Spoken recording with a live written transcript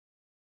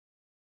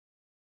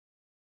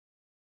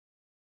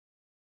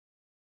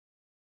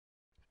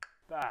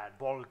bad,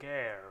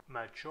 vulgar,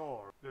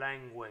 mature,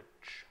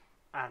 language,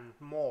 and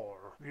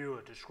more.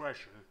 Viewer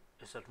discretion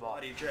is advised.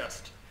 Bloody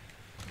jest.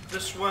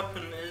 This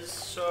weapon is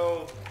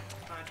so...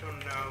 I don't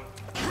know.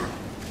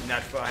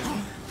 Not fun.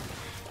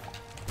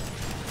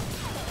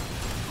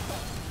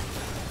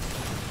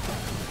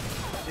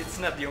 It's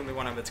not the only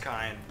one of its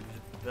kind.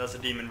 There's a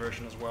demon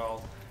version as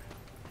well.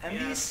 And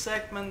these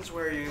segments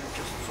where you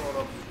just sort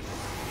of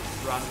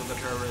run with the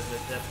turret,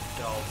 that's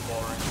dull,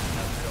 boring,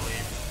 not really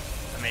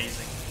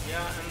amazing.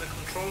 Yeah, and the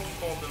controls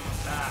for them are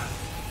bad.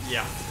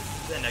 Yeah,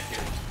 they're not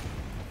good.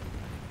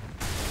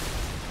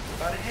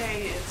 But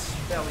hey, it's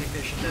fairly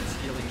efficient at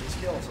stealing these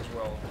kills as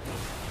well.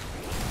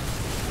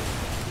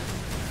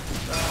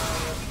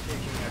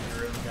 Taking out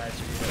your own guys,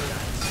 you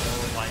guys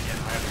so like a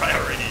high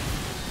priority.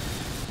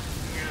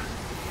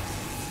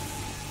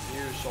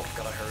 You sort of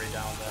gotta hurry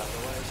down there,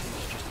 otherwise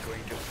he's just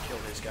going to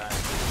kill this guy.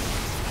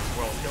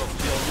 Well, he'll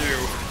kill you.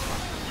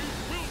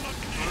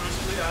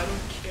 Honestly, I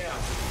don't care.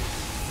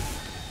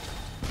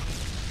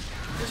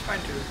 It's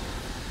fine too.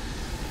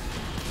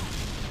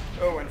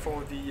 Oh, and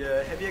for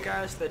the heavier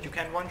guys that you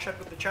can one-shot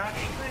with the charge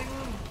thing,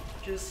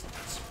 just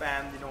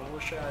spam the normal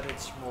shot,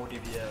 it's more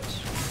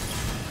DPS.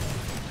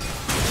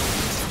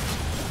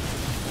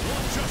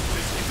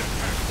 Justice is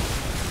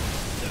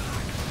attacked.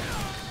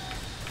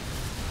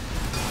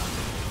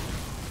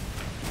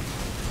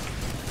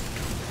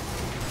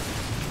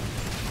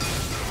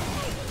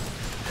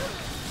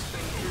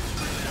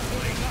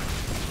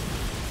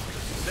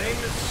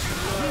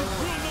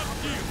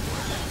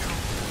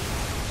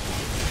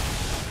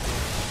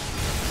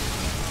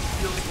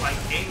 Feels like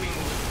gaming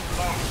with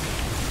clock.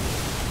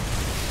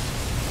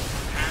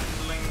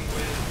 Handling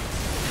with...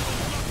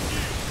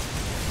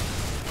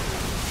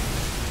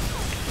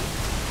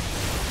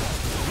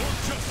 Your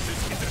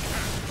justice is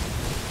attacked.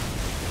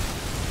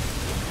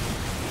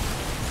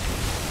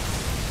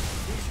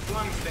 These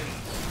flying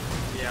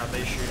things. Yeah,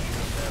 they shoot you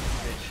with that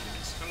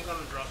bitches. I'm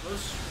gonna drop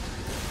this.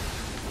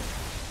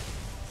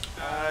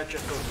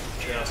 Just go to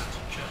the chest.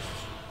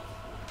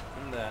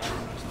 And then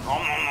just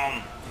nom nom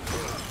nom.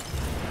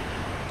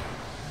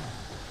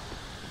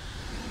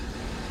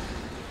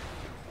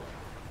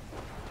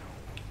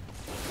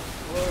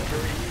 Look, you're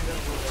even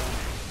with them.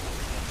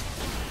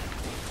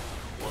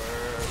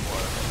 Where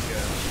was it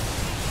go?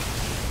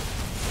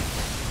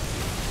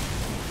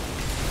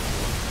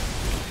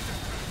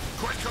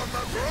 Quick on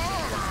the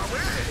roar, are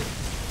we?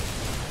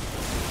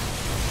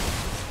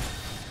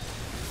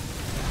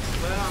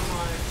 Where am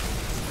I?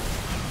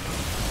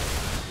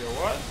 You're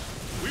what?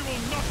 We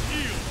will not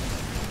yield.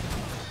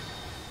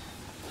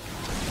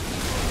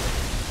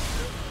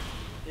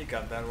 You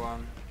got that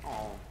one.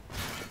 Oh.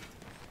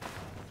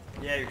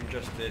 Yeah, you can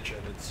just ditch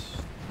it.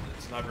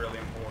 It's not really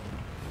important.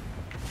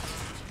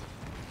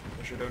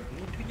 Because you don't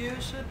need to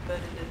use it, but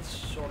it's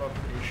sort of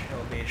ish,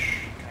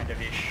 help-ish, kind of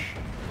ish.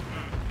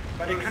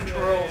 But it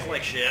controls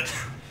like shit.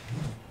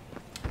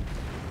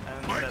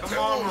 And My that's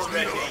towers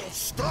already.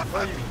 stop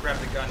Or it! you can grab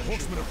the gun and shoot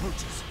Horseman them.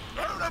 approaches.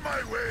 Out of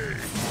my way!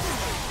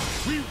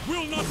 We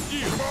will not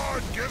yield! Come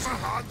on, give us a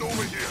hand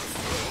over here!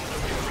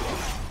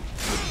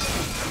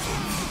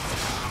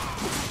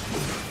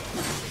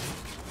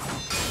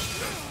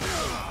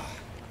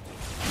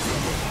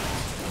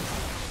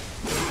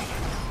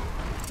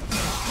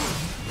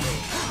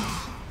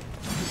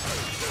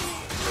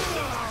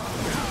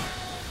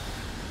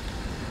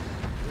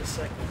 This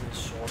segment is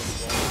sort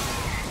of long.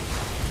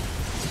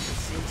 It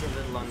seems a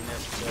little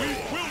unnecessary. We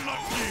will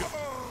not yield!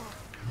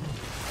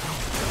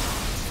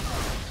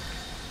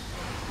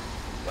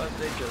 But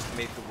they just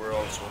make the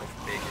world sort of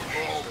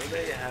biggish, so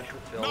they had to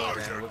fill Now it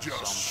in you're with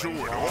just something.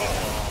 showing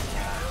off!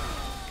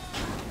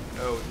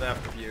 Oh,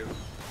 left of you.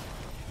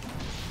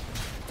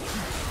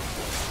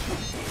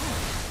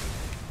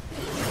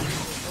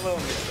 Hello,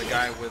 Mr.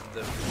 Guy with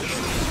the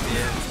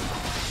spear.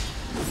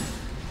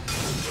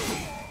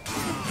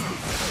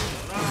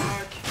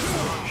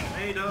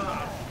 Tornado,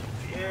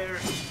 Pierre,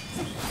 Is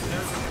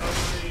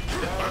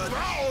that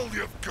all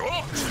you've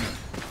got?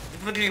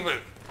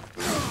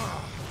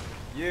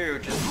 You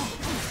just...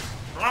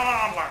 blah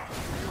blah blah.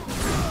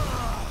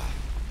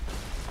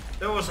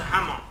 There was a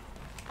hammer.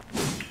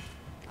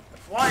 a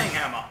flying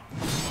hammer.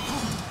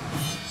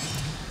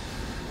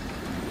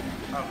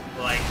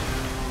 Like...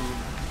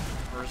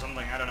 or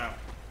something, I don't know.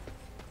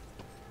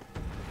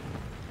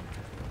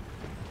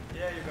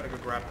 Yeah, you gotta go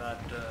grab that,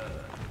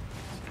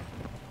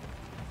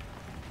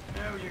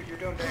 No, you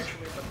don't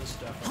actually, but the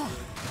stuff up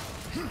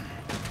here.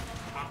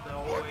 Not the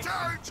whole way. Watch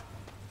out!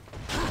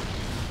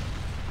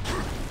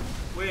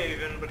 We're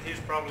even, but he's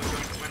probably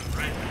going to win,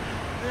 right?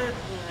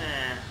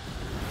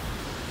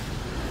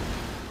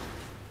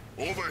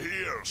 Over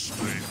here,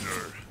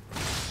 stranger.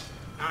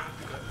 Ah,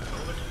 good.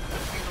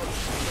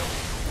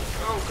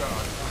 Oh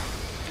god.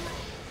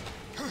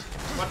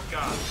 What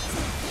god?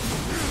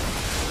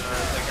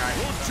 The guy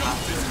Your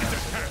justice is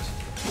attacked!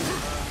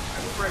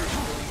 I'm afraid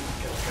he's really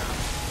get a gun.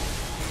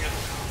 You get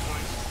some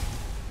points.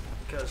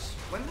 Because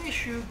when they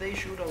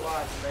shoot a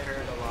lot and they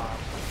hurt a lot.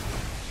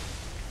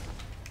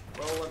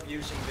 Well, if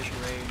using vision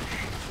range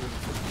to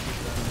keep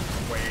them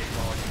away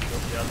while you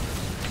kill the others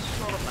is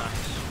sort of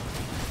nice.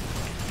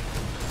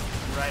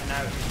 Right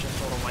now he's just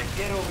sort of like,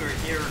 get over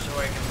here so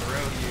I can throw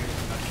you,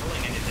 not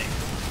killing anything.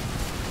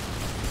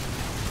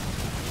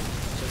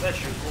 So that's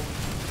useful.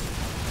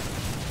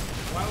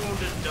 Why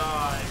won't it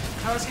die?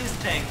 Because he's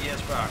tanky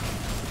as fuck.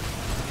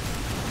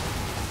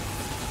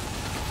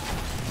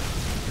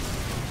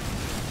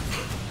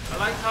 I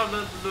like how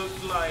that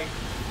looked like,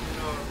 you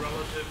know, a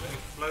relative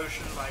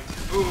explosion, like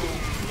boom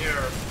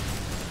here.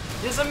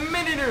 He's a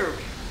mini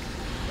nuke!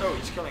 Oh,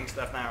 he's killing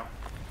stuff now.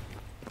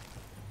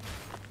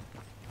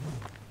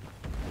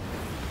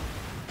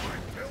 My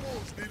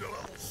pillows need a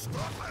little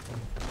stuffing.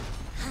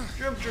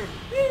 Jump, jump.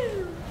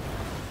 I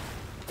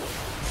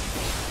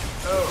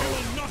Oh,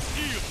 will not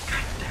yield.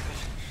 damn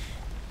it.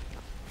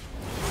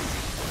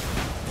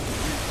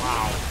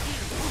 Wow.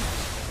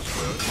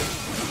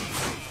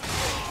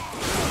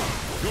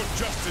 Your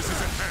justice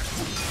is at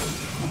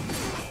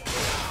hand.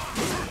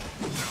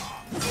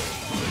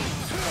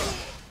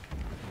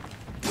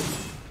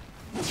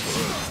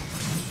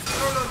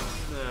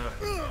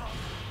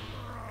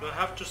 Do I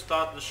have to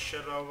start this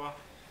shit over?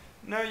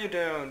 No, you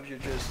don't. You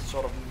just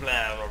sort of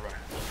blah blah blah.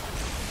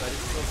 But it's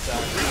still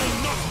sad. We will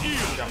not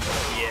yield. Jump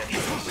off the edge.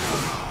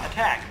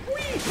 Attack.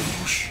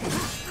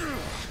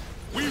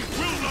 We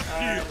will not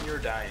yield. And you're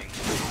dying.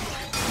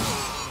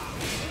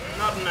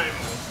 Not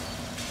anymore.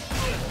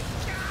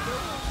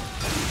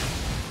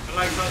 I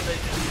like how they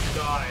just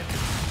died.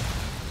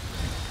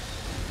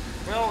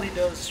 Well, he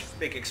does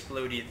big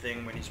explodey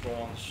thing when he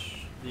spawns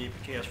the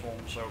chaos form,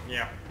 so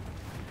yeah.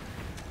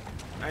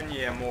 And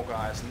yeah, more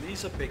guys. And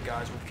these are big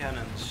guys with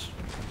cannons.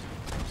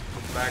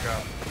 Back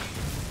up.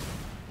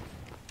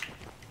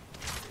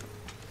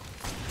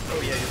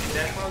 Oh yeah, you can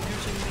dash while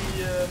using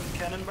the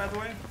cannon, by the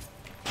way.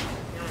 Oh,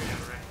 yeah,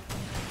 right.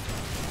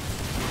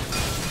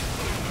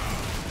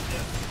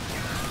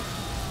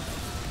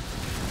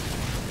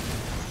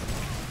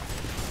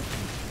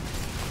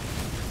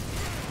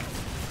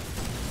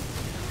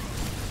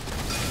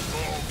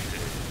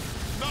 Okay.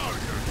 Now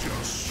you're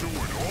just showing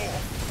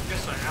off.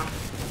 Yes, I am.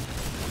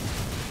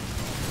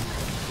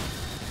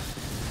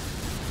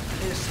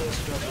 This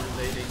is just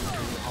relating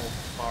to how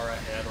far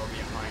ahead or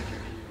behind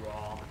you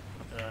are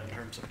in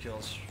terms of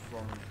kills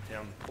from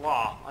him.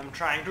 Blah, I'm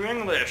trying to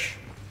English.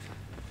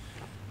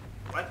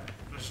 What?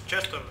 There's a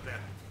chest over there.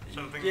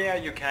 Something. Yeah,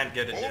 you can't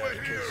get it there Over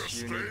here,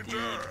 because you need the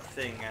stranger.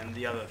 thing and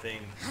the other thing.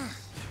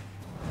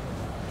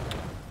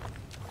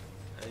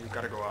 You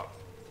gotta go up.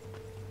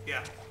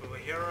 Yeah, over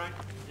here, right?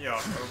 Yeah,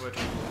 over to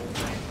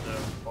Ulthane, the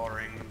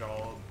boring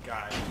doll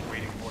guy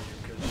waiting for you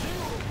because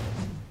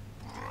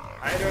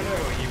I don't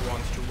know, he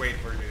wants to wait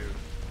for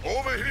you.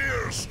 Over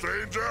here,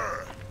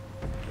 stranger.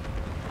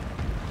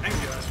 Thank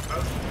you, I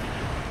suppose.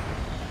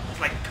 It's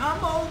like,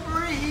 come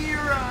over here,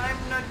 I'm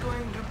not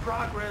going to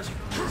progress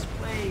from this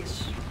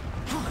place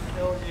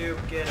until you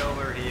get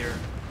over here.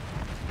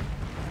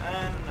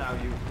 And now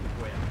you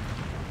win.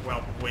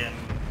 Well, win.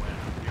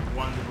 You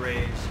won the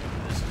race,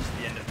 and this is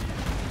the end of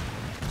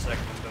the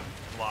segment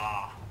of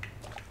blah.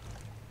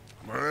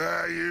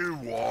 You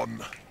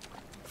won.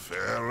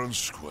 Fair and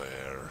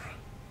square.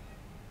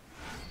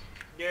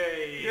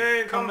 Yay!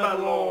 Yay, combat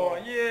law!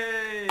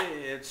 Yay!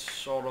 It's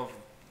sort of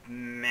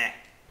meh.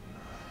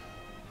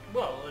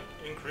 Well,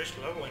 it increased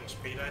leveling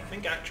speed. I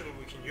think actually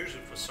we can use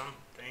it for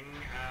something.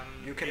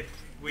 You can- If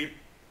we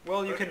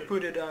Well, you can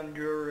put it on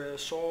your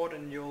sword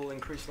and you'll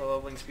increase the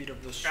leveling speed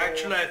of the sword.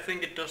 actually, I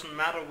think it doesn't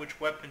matter which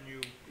weapon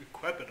you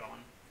equip it on.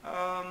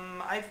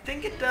 I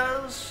think it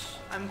does.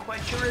 I'm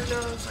quite sure it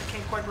does. I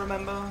can't quite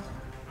remember.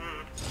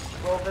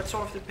 Hmm. Well, that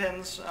sort of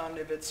depends on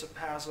if it's a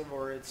passive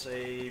or it's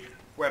a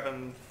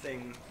weapon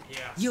thing. Yeah.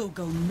 You'll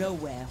go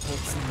nowhere,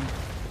 Ulthane.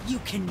 You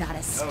cannot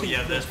escape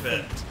yeah, this your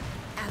bit. fate.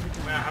 I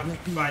Abaddon have will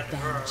to be fight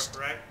her, avenged.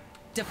 right?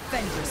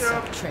 Defend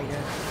yourself,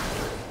 traitor.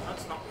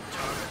 That's not the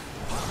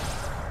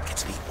target.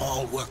 Gets me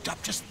all worked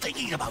up just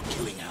thinking about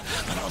killing her,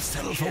 but I'll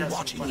settle She for has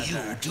watching some fun you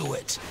attacks. do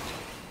it.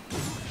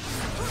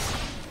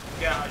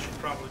 Yeah, I should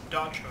probably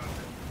dodge her.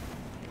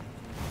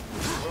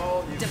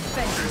 Well, you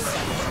Defend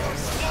yourself.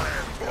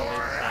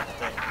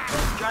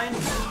 giant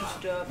blue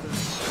stuff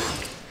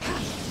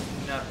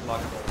is not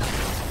blockable.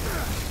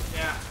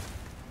 Yeah.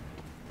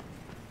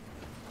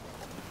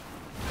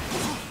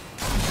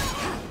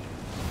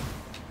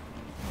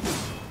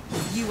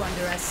 You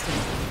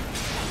underestimate.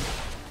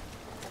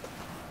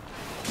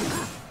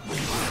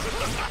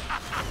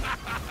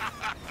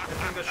 I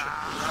think I should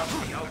grab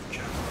the health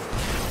chest.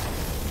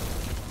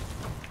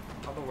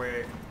 Other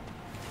way.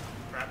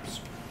 Perhaps.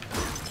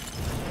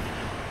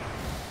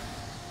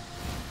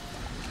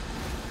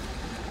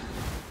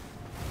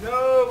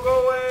 No,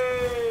 go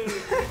away!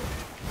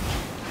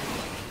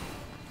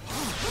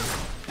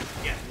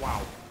 Yeah.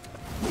 Wow.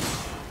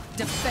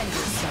 Defend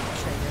yourself,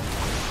 traitor.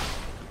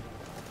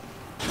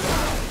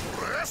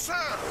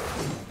 Presser.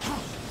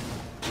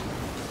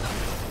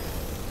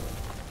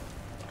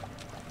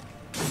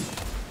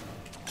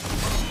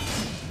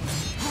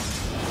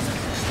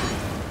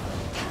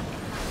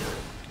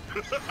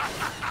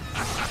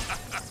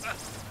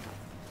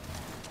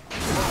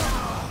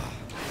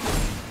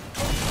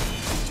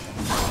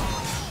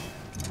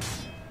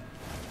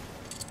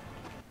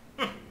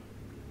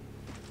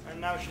 And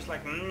now she's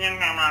like,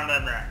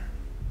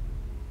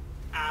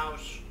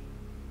 Ouch.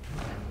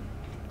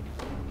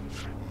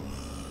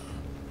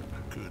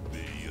 Could be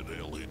you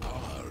really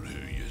are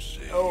who you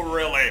say. oh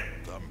really?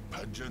 Them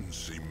pigeons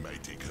seem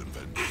mighty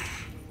convinced,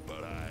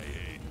 but I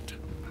ain't.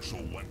 So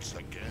once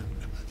again,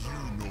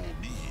 you know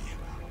me,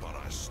 but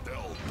I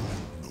still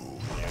don't know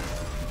you.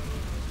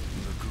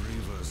 The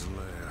Griever's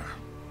lair.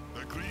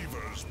 The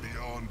Grievers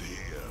beyond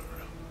here.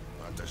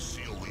 I have to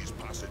seal these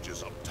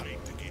passages up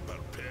tight to keep our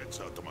pets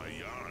out of my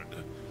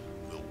yard.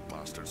 Little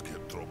bastards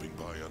keep dropping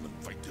by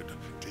uninvited,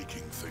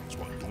 taking things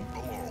what don't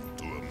belong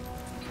to them.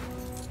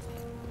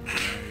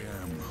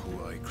 I am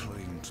who I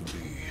claim to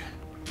be.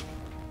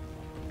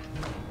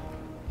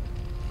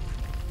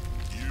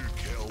 You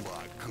kill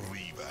that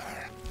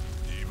Griever.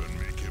 Even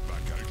make it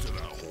back out to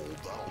that hole,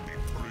 that'll be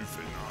proof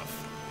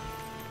enough.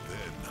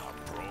 Then, I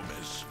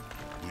promise,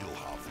 we'll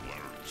have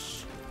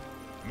words.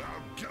 Now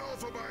get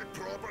off of my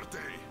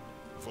property,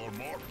 for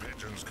more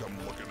pigeons come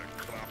looking at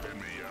crap in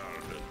the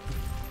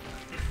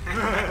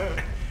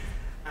yard.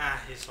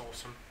 Ah, he's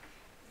awesome.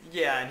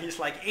 Yeah, and he's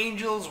like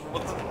angels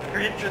with the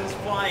pigeons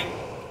flying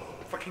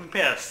fucking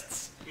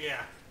pests.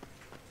 Yeah.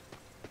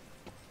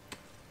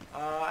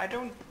 I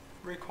don't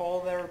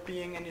recall there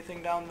being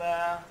anything down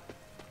there.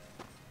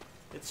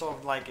 It's sort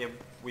of like a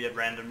weird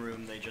random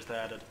room they just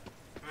added.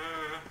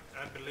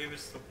 I believe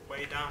it's the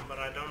way down, but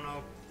I don't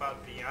know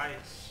about the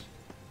ice.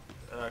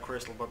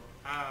 Crystal, but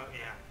Oh,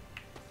 yeah.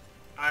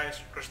 Ice,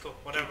 crystal,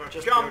 whatever.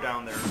 just Jump! go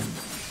down there.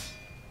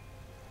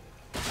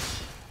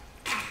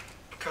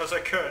 Because I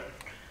could.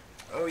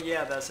 Oh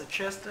yeah, there's a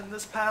chest in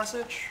this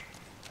passage.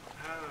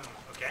 Oh,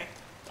 okay.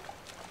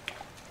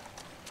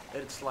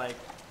 It's like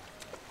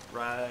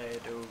right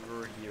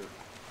over here.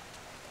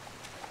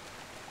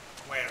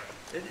 Where?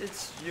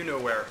 It's you know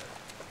where.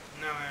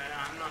 No,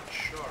 I'm not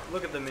sure.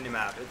 Look at the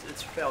minimap.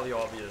 It's fairly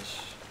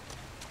obvious.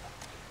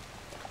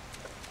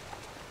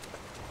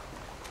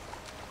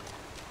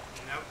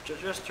 Nope.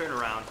 Just turn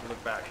around and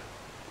look back.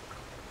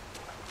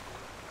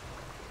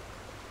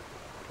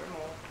 Turn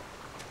more.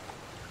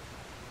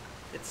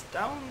 It's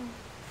down,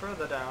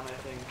 further down, I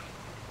think.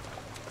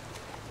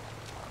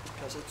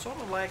 Because it sort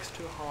of likes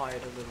to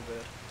hide a little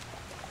bit.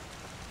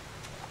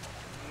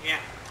 Yeah.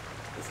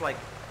 It's like,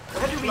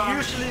 where do we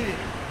usually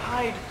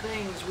hide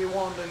things we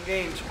want in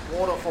games?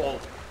 Waterfall.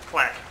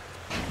 Clack.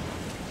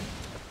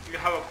 You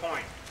have a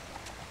point.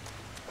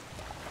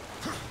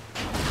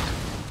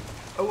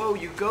 Oh,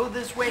 you go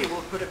this way,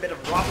 we'll put a bit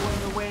of rubble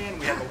in the way, and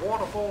we have a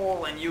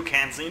waterfall, and you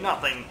can't see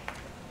nothing.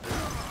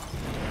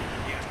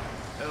 Yeah.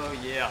 Oh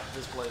yeah,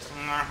 this place.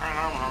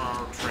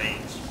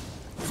 Trains.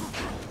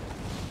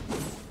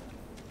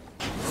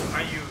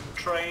 Are you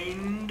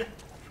trained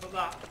for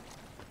that?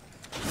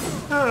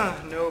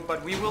 No,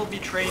 but we will be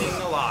training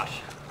a lot.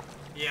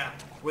 Yeah.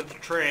 With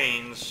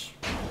trains.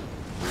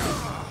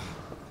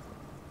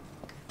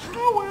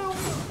 Oh well.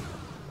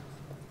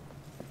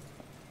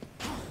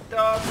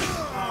 Dodge,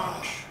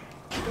 punch,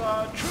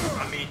 dodge.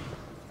 I mean,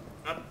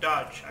 not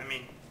dodge. I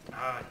mean, no.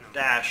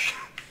 Dash.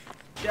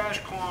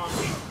 Dash, punch.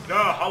 The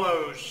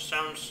hollows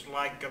sounds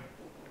like a.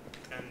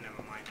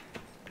 Never mind.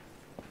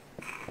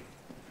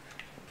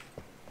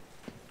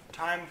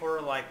 Time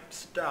for like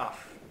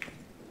stuff.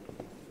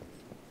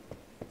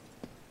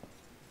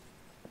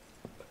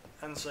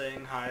 And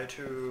saying hi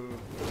to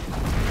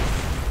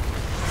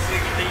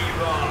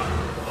Signiva.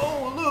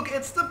 Oh look,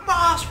 it's the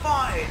boss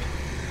fight!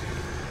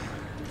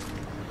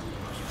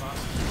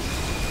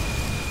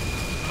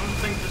 I don't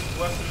think this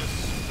weapon is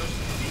supposed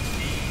to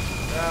be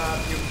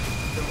You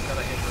don't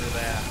gotta hit her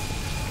there.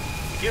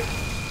 Yep.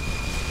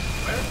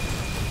 Where?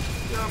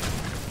 Yep.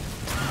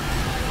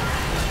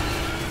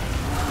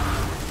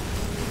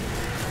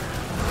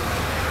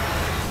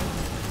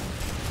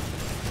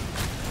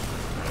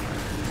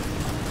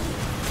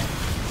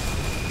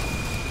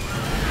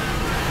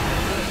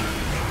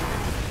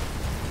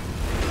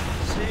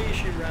 See,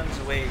 she runs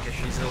away because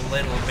she's a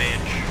little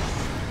bitch.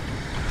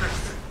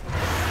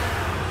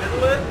 Little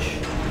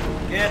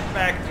bitch, get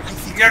back to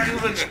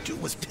All we should do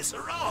was piss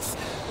her off.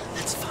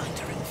 Let's find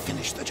her and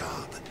finish the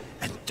job.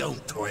 And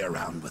don't toy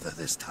around with her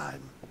this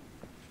time.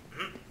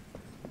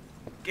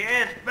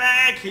 Get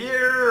back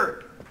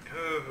here!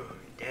 Oh,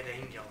 dead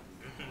angel.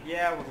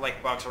 Yeah, with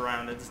like bugs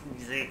around, it's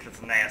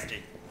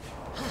nasty.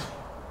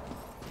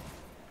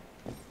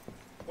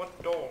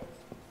 What door?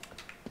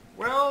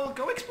 Well,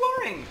 go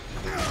exploring!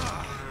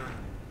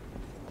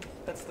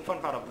 That's the fun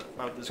part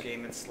about this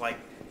game. It's like,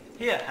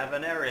 here, have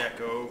an area,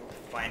 go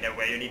find out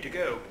where you need to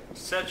go.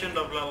 Sergeant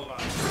of Level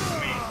Life.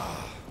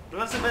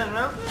 What's it been,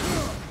 no?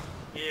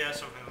 Yeah,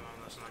 something along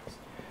those lines.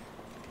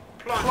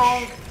 Plunge.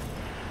 Plonk!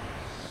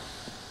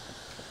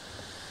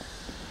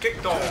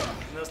 Kick door.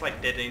 And there's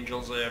like dead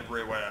angels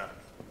everywhere.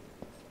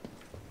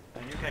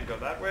 And you can go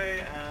that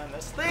way, and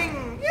this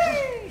thing!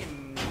 Yay!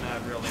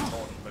 Not really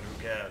important, but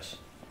who cares?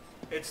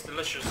 It's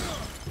delicious.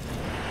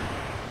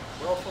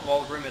 Well, for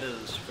Volgrim it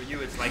is. For you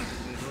it's like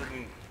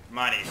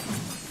money.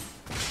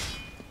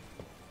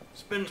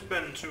 Spin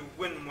to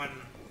win-win.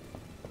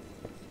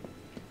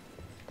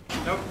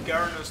 Nope,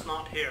 Garen is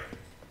not here.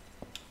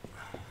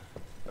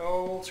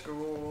 Old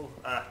school.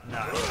 No.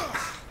 Uh,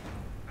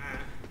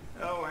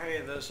 Oh,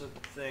 hey, there's a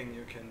thing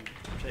you can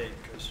take,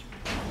 cause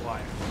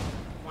why?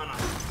 why not?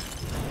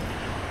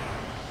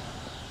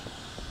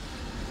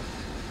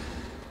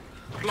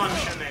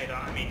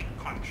 Plungeonator, I mean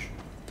punch.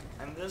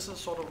 And this is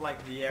sort of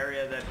like the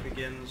area that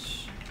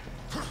begins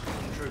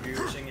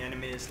introducing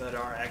enemies that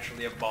are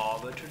actually a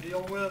bother to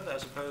deal with,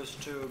 as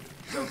opposed to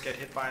don't get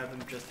hit by them,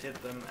 just hit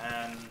them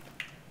and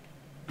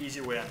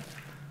easy win.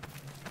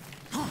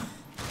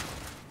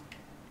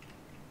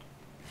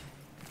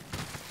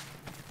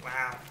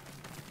 Wow.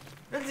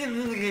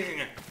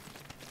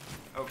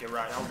 Okay,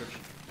 right, I'll just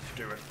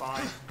do it.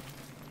 Fine.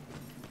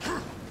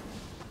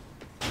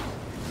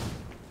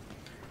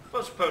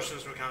 Well, suppose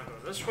since we can't go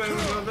this way,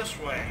 we'll go this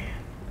way.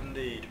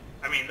 Indeed.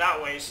 I mean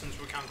that way since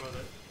we can't go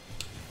that.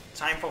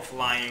 Time for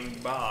flying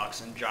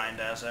bugs in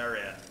giant-ass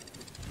area.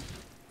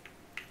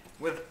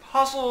 With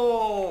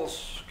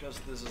puzzles! Because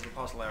this is the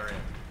puzzle area.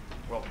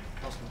 Well,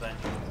 puzzle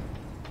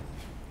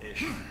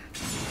dungeon-ish.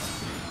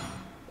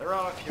 There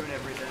are a few in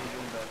every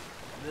dungeon, but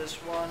this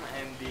one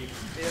and the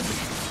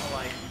fifth are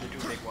like the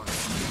two big ones.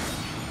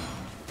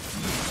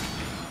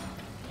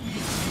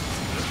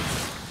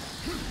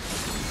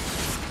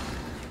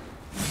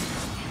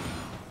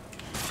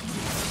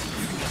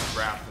 You can just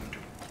grab them to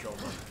kill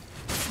them.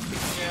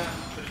 Yeah,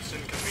 but it's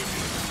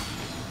inconvenient.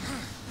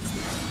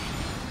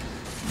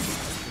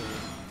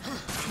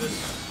 And this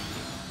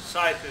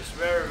scythe is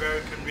very,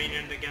 very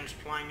convenient against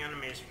flying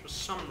enemies. For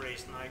some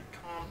reason, I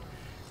can't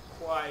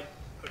quite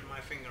put my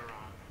finger on.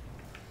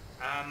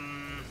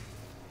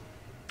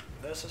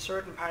 There's a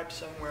certain pipe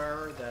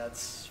somewhere that's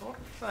sort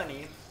of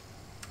funny.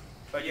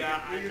 But Yeah,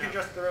 you I can know.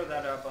 just throw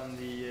that up on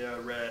the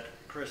red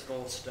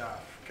crystal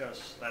stuff,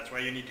 because that's where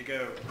you need to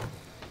go.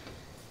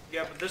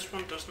 Yeah, but this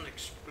one doesn't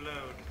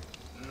explode.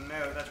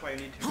 No, that's why you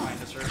need to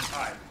find a certain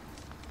pipe.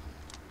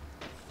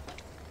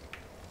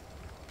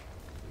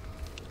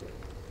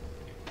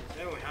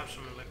 There we have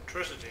some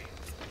electricity.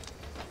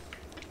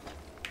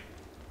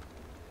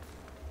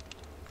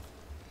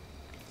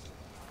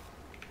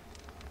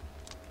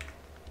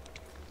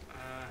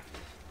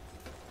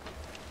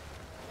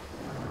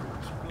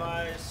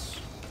 Supplies.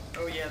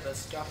 Oh yeah, there's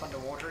stuff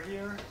underwater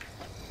here.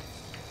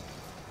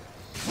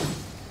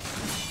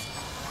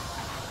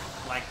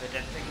 Like the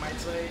dead thing might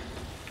say.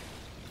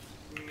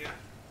 Yeah.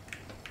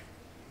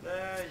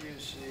 There you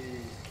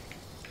see.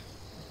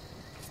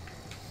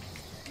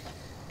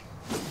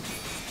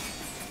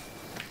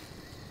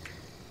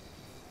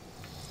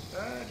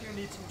 But you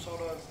need some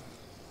sort of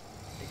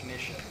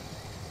ignition.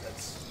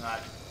 That's not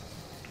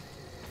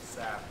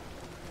sap.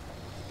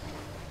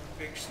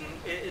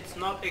 It's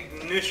not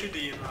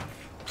ignition-y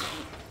enough.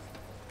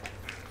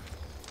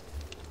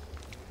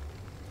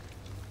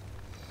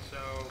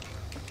 So,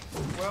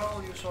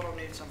 Well, you sort of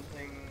need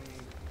something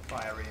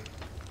fiery.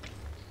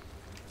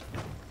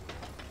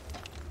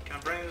 can I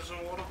bring this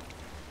in water?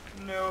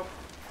 Nope.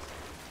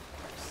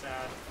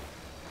 Sad.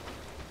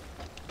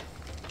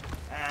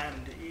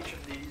 And each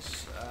of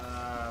these,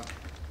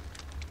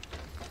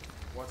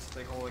 what's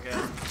they called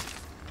again?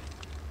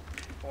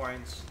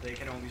 Points. They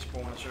can only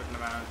spawn a certain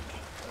amount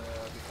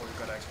before you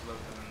gotta explode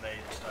them and they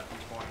start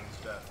respawning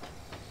stuff.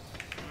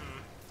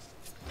 Mm.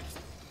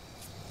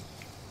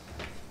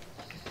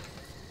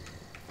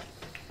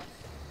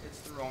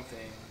 It's the wrong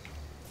thing.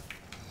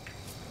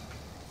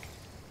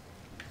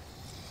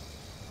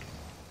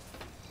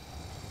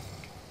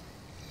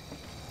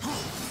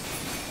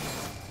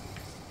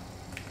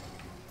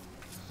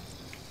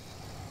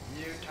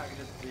 You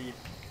targeted the...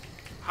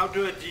 How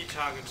do I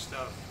detarget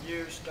stuff?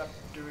 You stop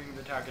doing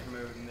the target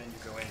mode and then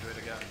you go into it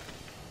again.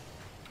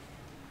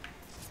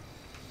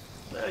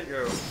 There you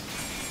go.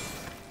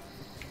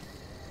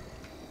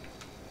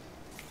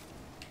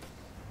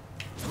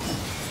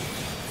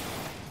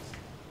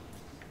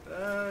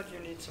 But you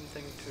need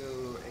something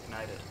to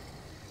ignite it.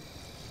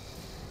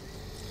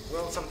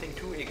 Well, something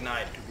to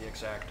ignite, to be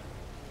exact.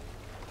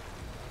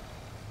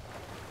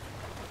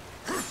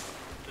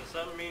 Does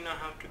that mean I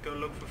have to go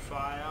look for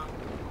fire?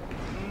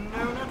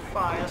 No, not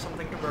fire,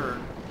 something to burn.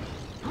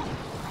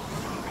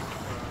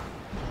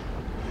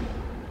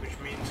 Which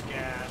means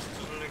gas.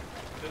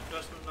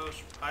 Doesn't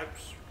those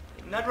pipes?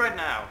 Not right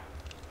now.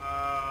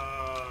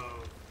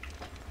 Oh.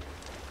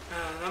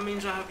 That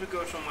means I have to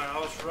go somewhere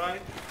else,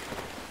 right?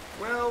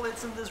 Well,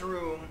 it's in this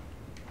room.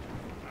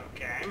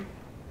 Okay.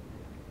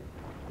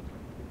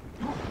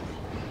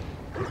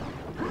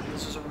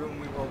 This is a room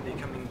we will be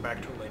coming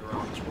back to later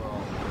on as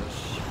well.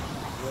 There's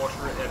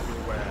water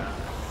everywhere.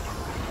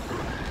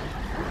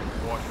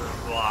 Water,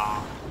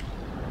 blah.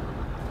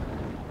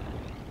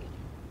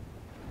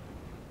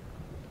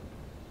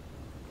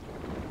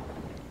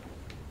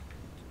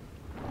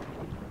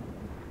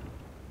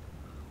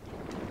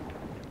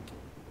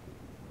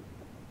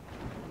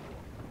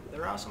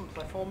 There are some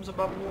platforms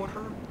above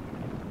water.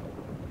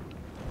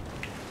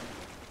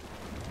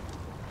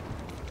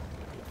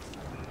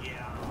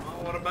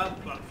 What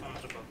about platforms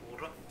above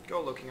water?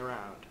 Go looking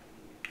around.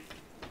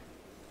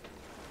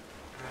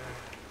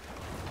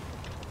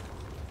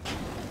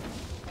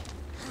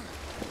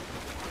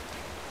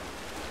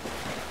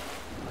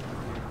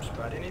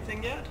 Spot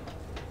anything yet?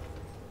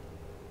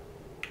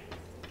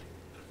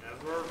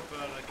 Never,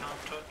 but I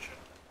can't touch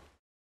it.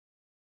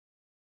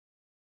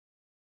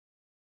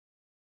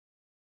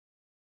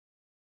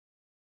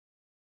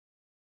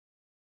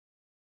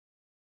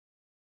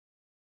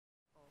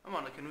 I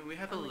wonder, can we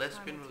have a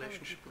lesbian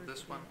relationship with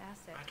this one?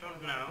 I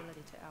don't know.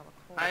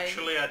 I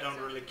Actually, I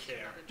don't really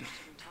care.